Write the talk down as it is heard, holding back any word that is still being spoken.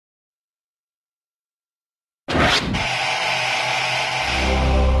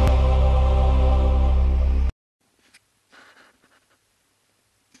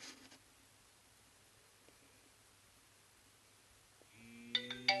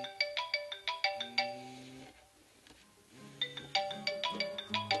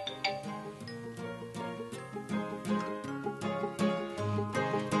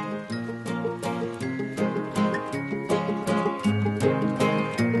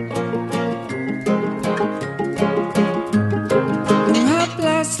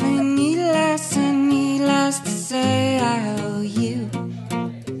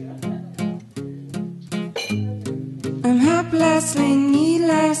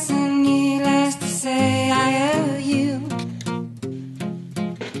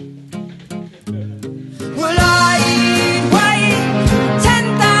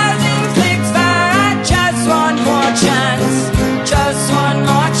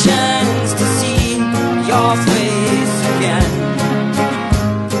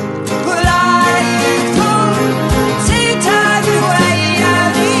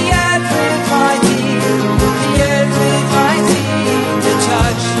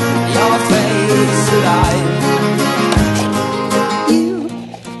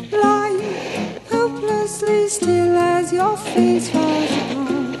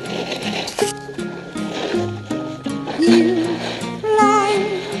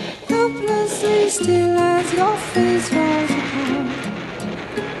still as your face falls apart.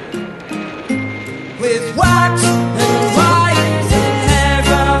 With wax and wires and hair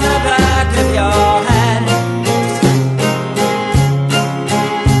from the back of your head.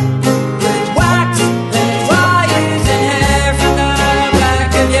 With wax and wires and hair from the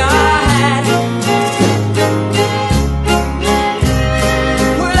back of your head.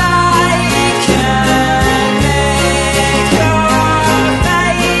 Well, I can make your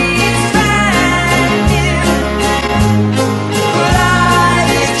face brand new. Well, I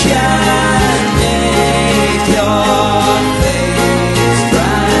can make your face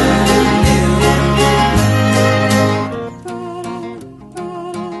brand new.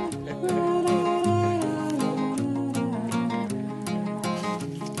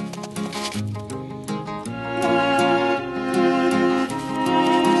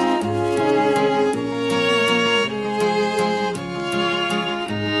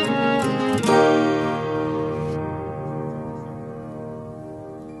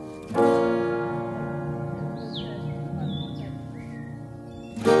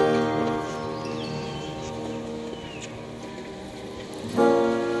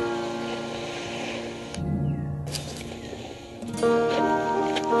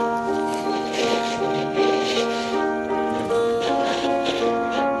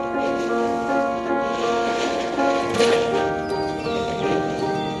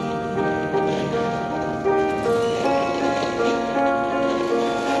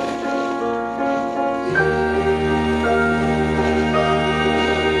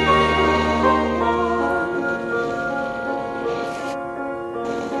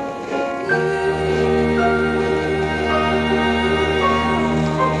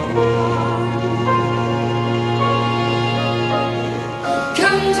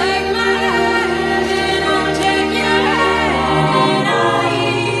 Come take my hand and I'll take your hand and I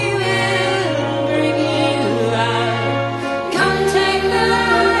will bring you out. Come take the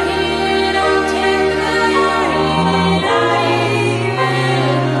hand, I'll take the hand and I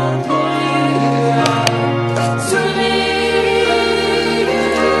will pull you out. Swimming in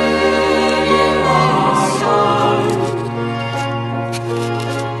the song.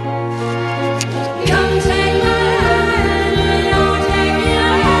 Come take my hand and I'll take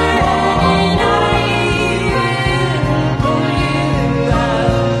your hand and I will pull you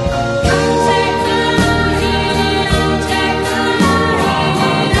out. Come take the hand, I'll take the hand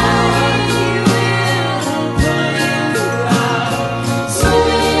and I will pull you out.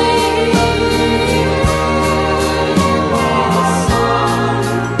 Swimming in the song.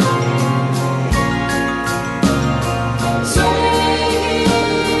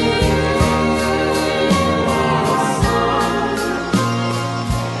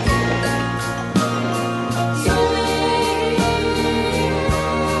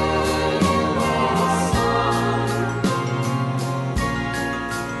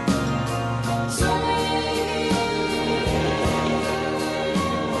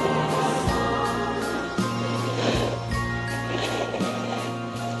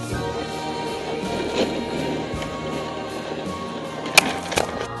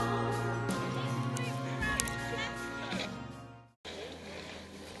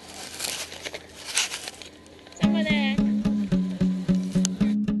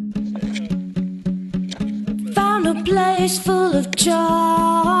 Found a place full of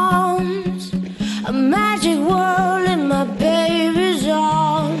charms, a magic world in my baby's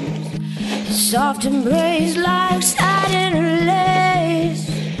arms. A soft embrace like satin or lace,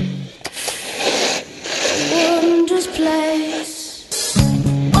 a wondrous place.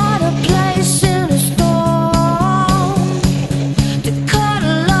 What a place in a storm, to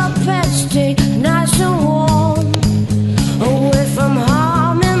cuddle up and stay nice and warm, away from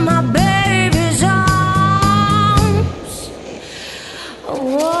harm in my baby's arms. A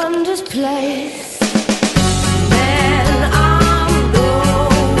wondrous place. Then I'm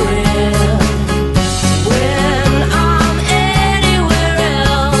going, when I'm in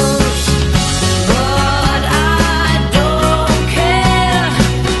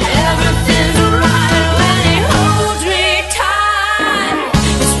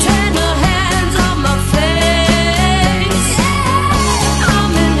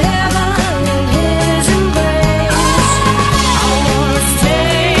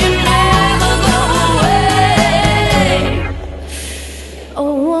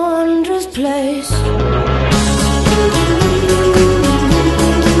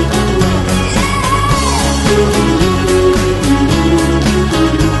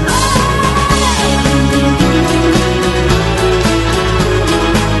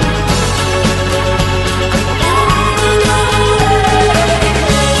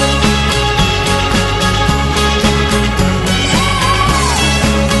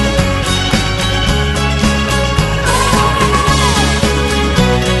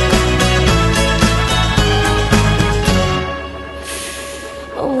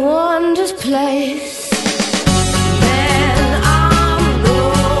a wondrous place.